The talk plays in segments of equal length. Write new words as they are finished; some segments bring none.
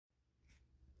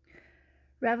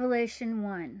Revelation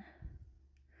 1.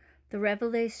 The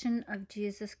revelation of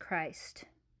Jesus Christ,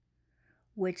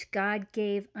 which God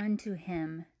gave unto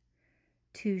him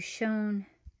to show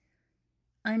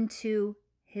unto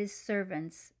his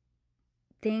servants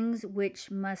things which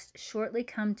must shortly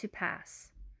come to pass.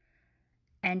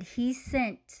 And he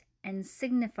sent and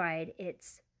signified it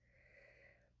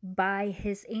by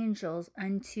his angels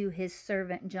unto his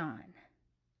servant John,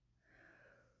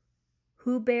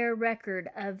 who bare record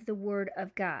of the word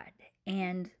of God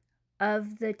and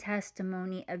of the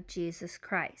testimony of Jesus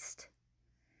Christ,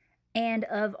 and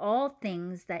of all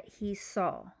things that he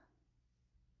saw.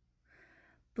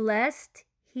 Blessed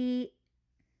he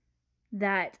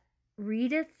that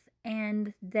readeth,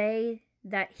 and they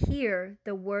that hear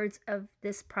the words of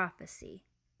this prophecy,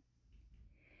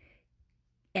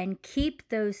 and keep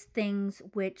those things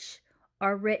which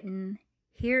are written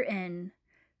herein,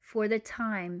 for the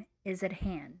time is at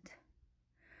hand.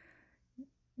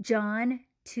 John,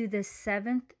 to the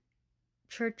 7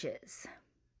 churches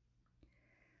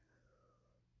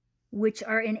which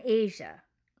are in Asia,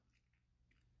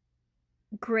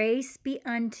 grace be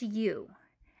unto you,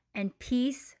 and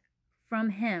peace from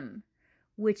him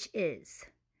which is,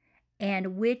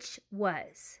 and which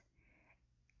was,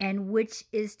 and which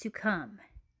is to come,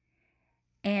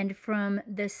 and from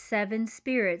the 7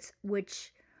 spirits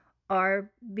which are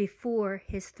before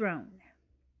his throne,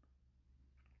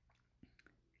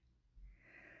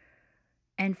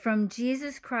 and from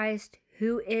Jesus Christ,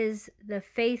 who is the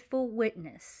faithful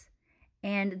witness,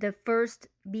 and the first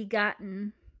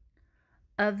begotten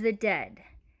of the dead,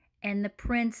 and the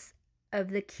prince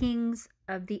of the kings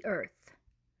of the earth,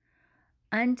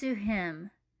 unto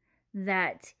him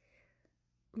that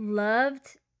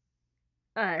loved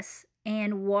us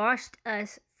and washed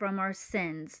us from our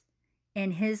sins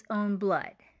in his own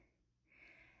blood.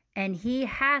 And he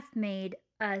hath made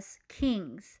us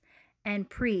kings and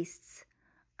priests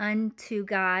unto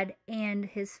God and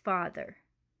his Father.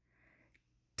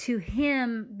 To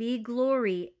him be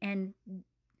glory and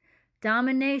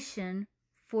domination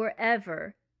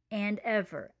forever and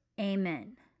ever.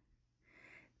 Amen.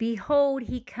 Behold,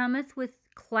 he cometh with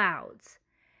clouds,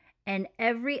 and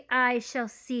every eye shall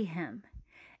see him,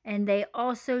 and they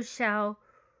also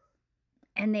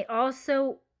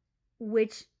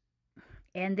which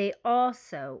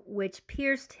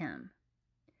pierced him,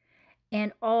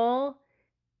 and all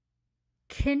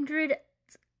kindred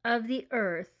of the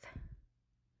earth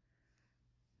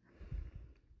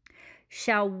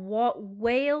shall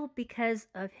wail because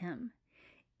of him.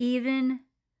 Even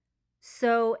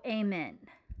so, amen.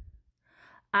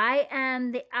 I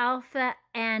am the Alpha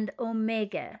and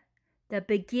Omega, the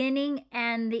beginning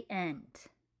and the end,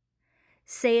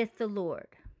 saith the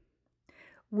Lord,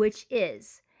 which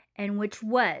is, and which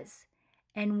was,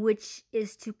 and which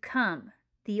is to come,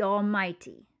 the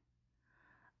Almighty.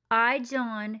 I,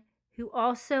 John, who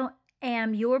also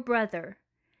am your brother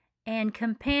and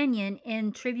companion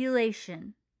in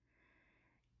tribulation,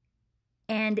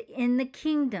 and in the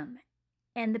kingdom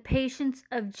and the patience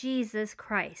of Jesus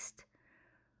Christ,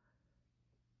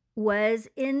 was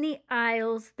in the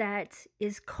isles that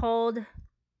is called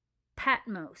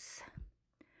Patmos,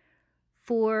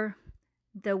 for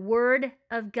the word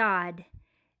of God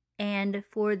and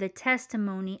for the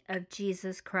testimony of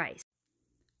Jesus Christ.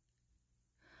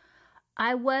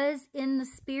 I was in the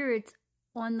Spirit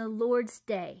on the Lord's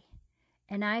day,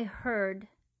 and I heard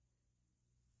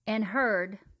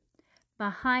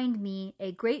behind me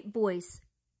a great voice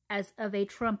as of a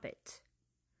trumpet,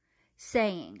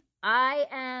 saying, I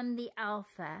am the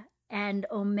Alpha and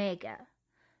Omega,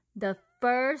 the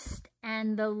first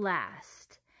and the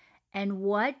last, and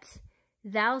what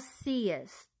thou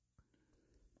seest,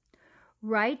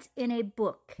 write in a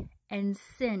book, and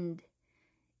send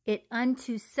it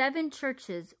unto 7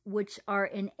 churches which are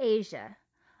in Asia,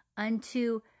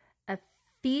 unto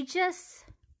Ephesus,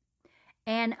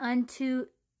 and unto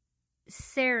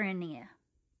Smyrna,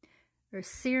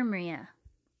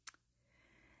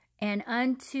 and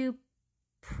unto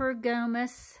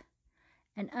Pergamos,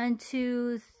 and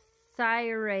unto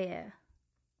Thyatira,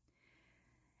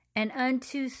 and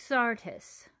unto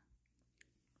Sardis,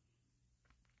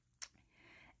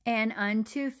 and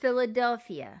unto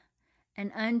Philadelphia,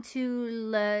 and unto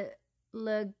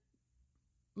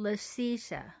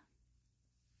Laodicea.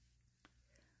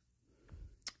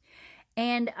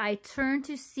 And I turned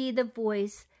to see the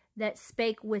voice that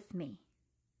spake with me,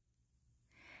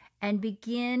 and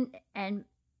being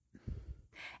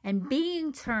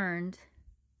turned,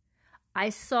 I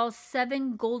saw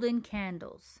 7 golden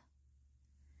candles,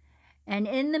 and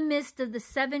in the midst of the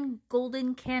 7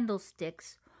 golden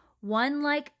candlesticks, one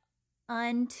like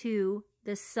unto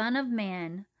the Son of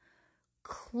Man,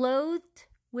 clothed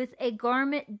with a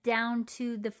garment down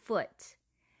to the foot,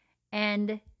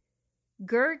 and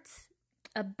girt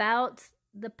about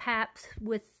the paps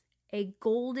with a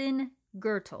golden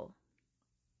girdle.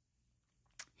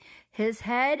 His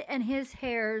head and his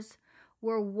hairs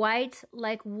were white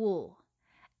like wool,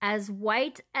 as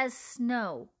white as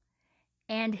snow,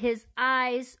 and his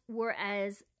eyes were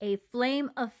as a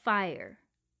flame of fire,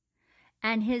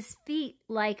 and his feet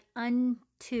like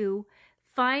unto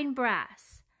fine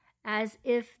brass, as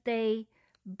if they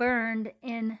burned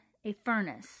in a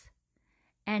furnace,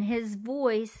 and his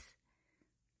voice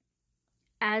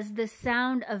as the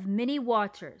sound of many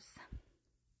waters.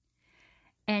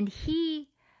 And he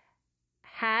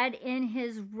had in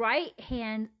his right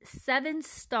hand 7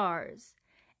 stars,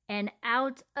 and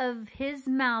out of his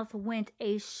mouth went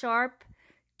a sharp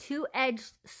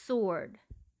 2-edged sword,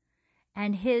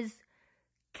 and his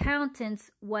countenance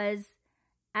was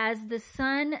as the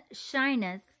sun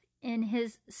shineth in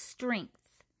his strength.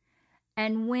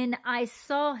 And when I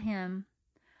saw him,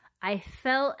 I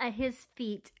fell at his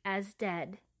feet as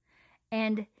dead.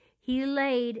 And he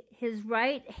laid his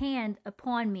right hand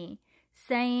upon me,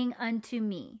 saying unto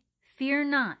me, Fear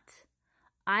not,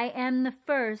 I am the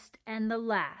first and the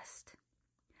last.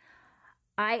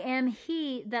 I am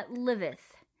he that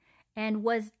liveth, and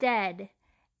was dead,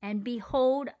 and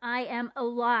behold, I am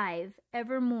alive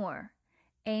evermore.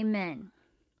 Amen.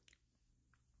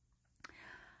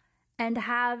 And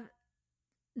have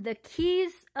the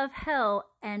keys of hell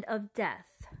and of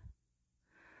death.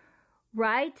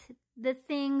 Write the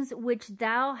things which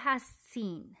thou hast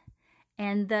seen,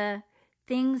 and the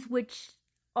things which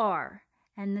are,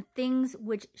 and the things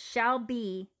which shall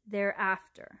be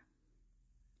thereafter.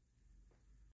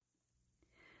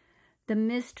 The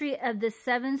mystery of the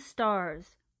 7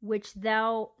 stars which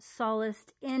thou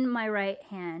sawest in my right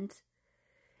hand,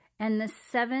 and the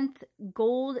 7th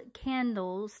gold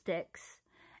candlesticks,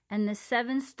 and the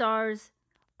 7 stars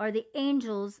are the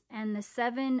angels, and the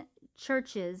 7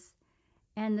 churches,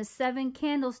 and the 7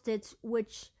 candlesticks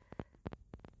which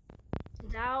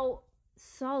thou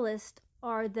sawest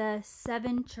are the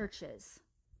 7 churches.